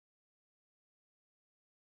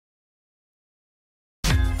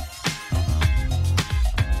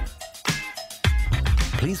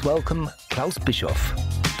please welcome Klaus Bischoff,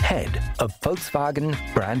 Head of Volkswagen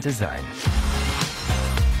Brand Design.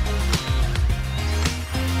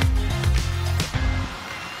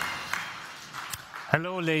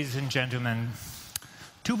 Hello, ladies and gentlemen.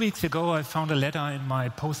 2 weeks ago, I found a letter in my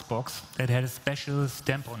postbox that had a special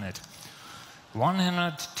stamp on it.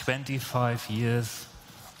 125 years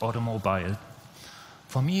automobile.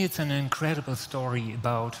 For me, it's an incredible story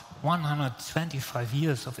about 125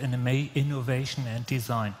 years of innovation and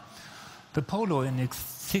design. The Polo in its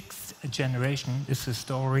 6th generation is a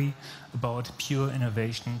story about pure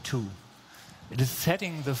innovation too. It is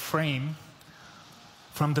setting the frame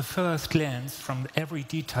from the first glance, from every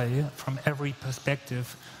detail, from every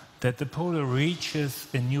perspective, that the Polo reaches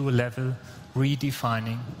a new level,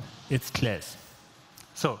 redefining its class.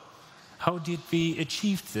 So, how did we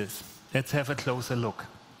achieve this? Let's have a closer look.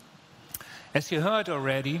 As you heard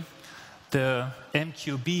already, the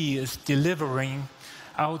MQB is delivering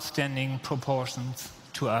outstanding proportions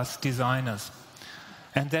to us designers.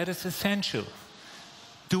 And that is essential.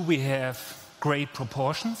 Do we have great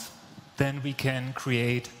proportions? Then we can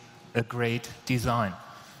create a great design.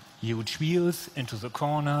 Huge wheels into the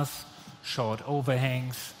corners, short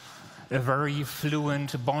overhangs, a very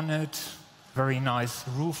fluent bonnet, very nice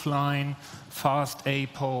roofline, fast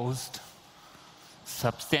A-post,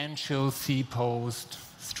 substantial C-post,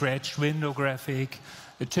 stretched window graphic.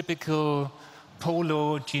 A typical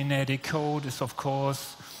Polo genetic code is, of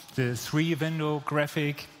course, the 3-window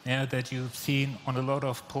graphic that you've seen on a lot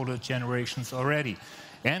of Polo generations already.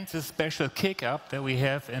 And the special kick-up that we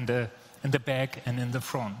have in the back and in the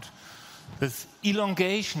front. This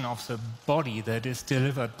elongation of the body that is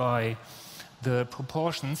delivered by the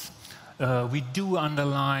proportions, we do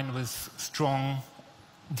underline with strong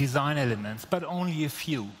design elements, but only a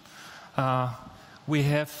few. We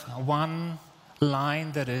have one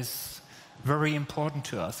line that is very important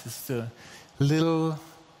to us. It's the little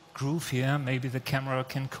groove here. Maybe the camera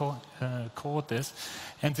can caught this.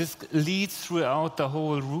 And this leads throughout the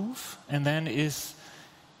whole roof and then is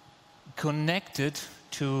connected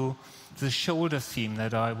to the shoulder seam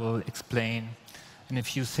that I will explain in a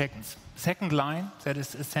few seconds. Second line that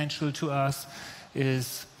is essential to us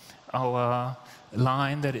is our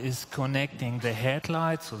line that is connecting the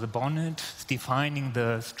headlights or the bonnet, defining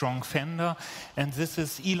the strong fender, and this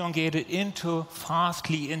is elongated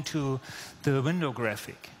fastly into the window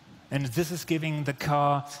graphic. And this is giving the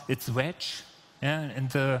car its wedge, and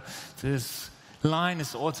this line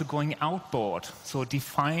is also going outboard, so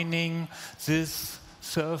defining this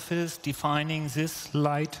surface, defining this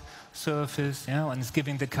light surface, and it's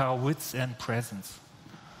giving the car width and presence.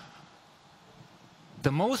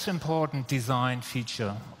 The most important design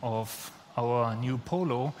feature of our new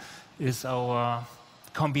Polo is our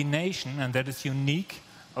combination, and that is unique,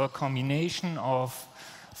 our combination of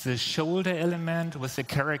the shoulder element with the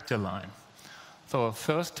character line. So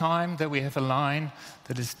first time that we have a line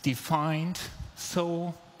that is defined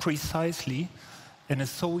so precisely and is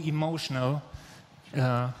so emotional,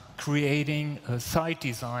 creating a side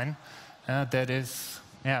design that is,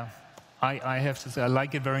 I have to say, I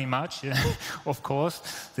like it very much. Of course,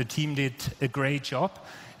 the team did a great job.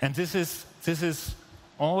 And this is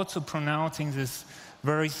also pronouncing this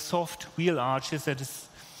very soft wheel arches that is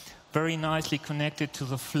very nicely connected to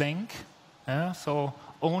the flank. So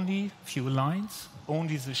only few lines,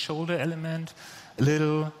 only the shoulder element, a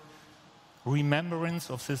little remembrance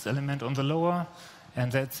of this element on the lower,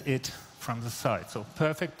 and that's it from the side. So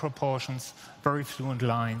perfect proportions, very fluent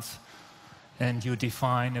lines, and you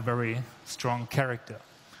define a very strong character.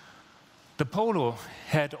 The Polo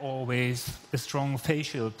had always a strong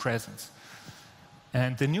facial presence,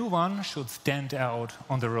 and the new one should stand out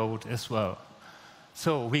on the road as well.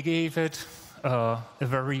 So we gave it a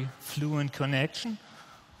very fluent connection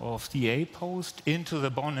of the A-post into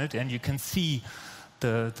the bonnet, and you can see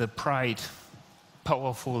the bright,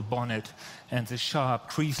 powerful bonnet and the sharp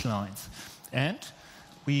crease lines. And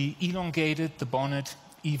we elongated the bonnet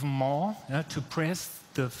even more to press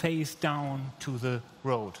the face down to the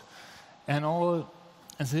road. And all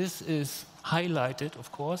this is highlighted,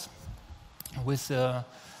 of course, with a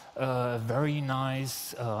very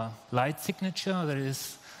nice light signature that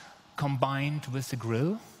is combined with the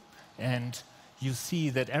grille. And you see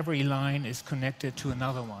that every line is connected to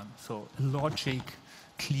another one. So a logic,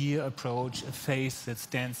 clear approach, a face that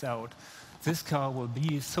stands out. This car will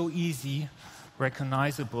be so easy,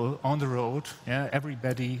 recognizable on the road.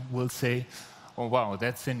 Everybody will say, oh wow,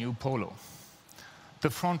 that's a new Polo. The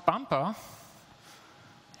front bumper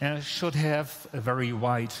should have a very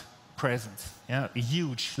wide presence, a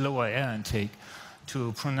huge lower air intake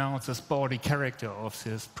to pronounce the sporty character of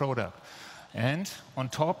this product. And on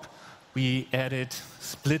top, we added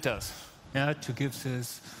splitters to give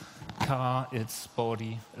this car its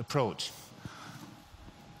sporty approach.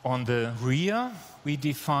 On the rear, we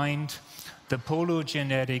defined the Polo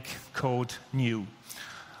genetic code new.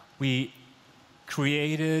 We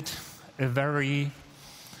created a very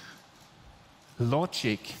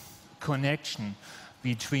logic connection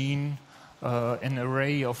between an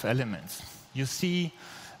array of elements. You see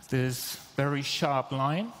this very sharp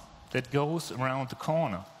line that goes around the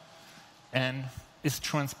corner and is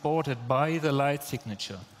transported by the light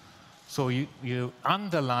signature. So you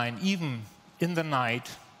underline, even in the night,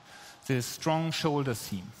 this strong shoulder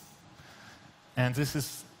seam. And this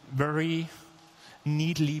is very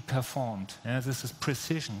neatly performed. This is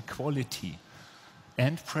precision, quality,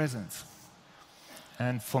 and presence.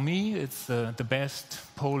 And for me, it's the best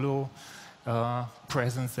Polo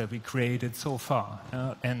presence that we created so far.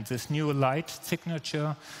 And this new light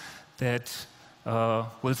signature that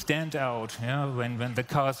will stand out when the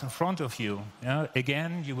car is in front of you.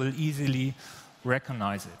 Again, you will easily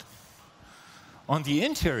recognize it. On the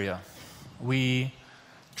interior, we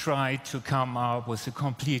tried to come up with a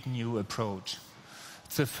complete new approach.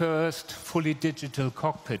 It's the first fully digital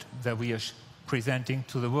cockpit that we are presenting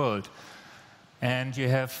to the world. And you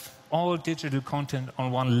have all digital content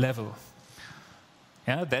on one level.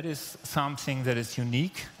 That is something that is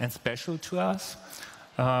unique and special to us.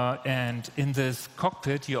 And in this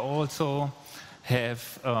cockpit, you also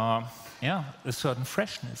have a certain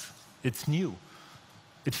freshness. It's new.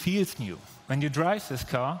 It feels new. When you drive this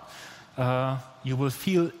car, you will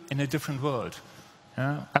feel in a different world.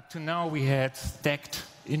 Up to now, we had stacked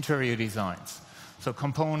interior designs. So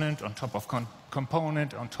component on top of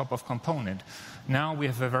component on top of component. Now we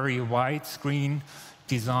have a very widescreen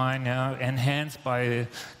design enhanced by a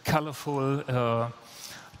colorful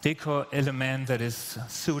decor element that is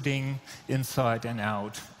suiting inside and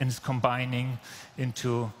out and is combining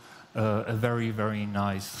into a very, very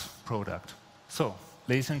nice product. So,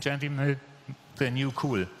 ladies and gentlemen, the new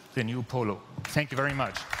cool, the new Polo. Thank you very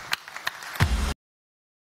much.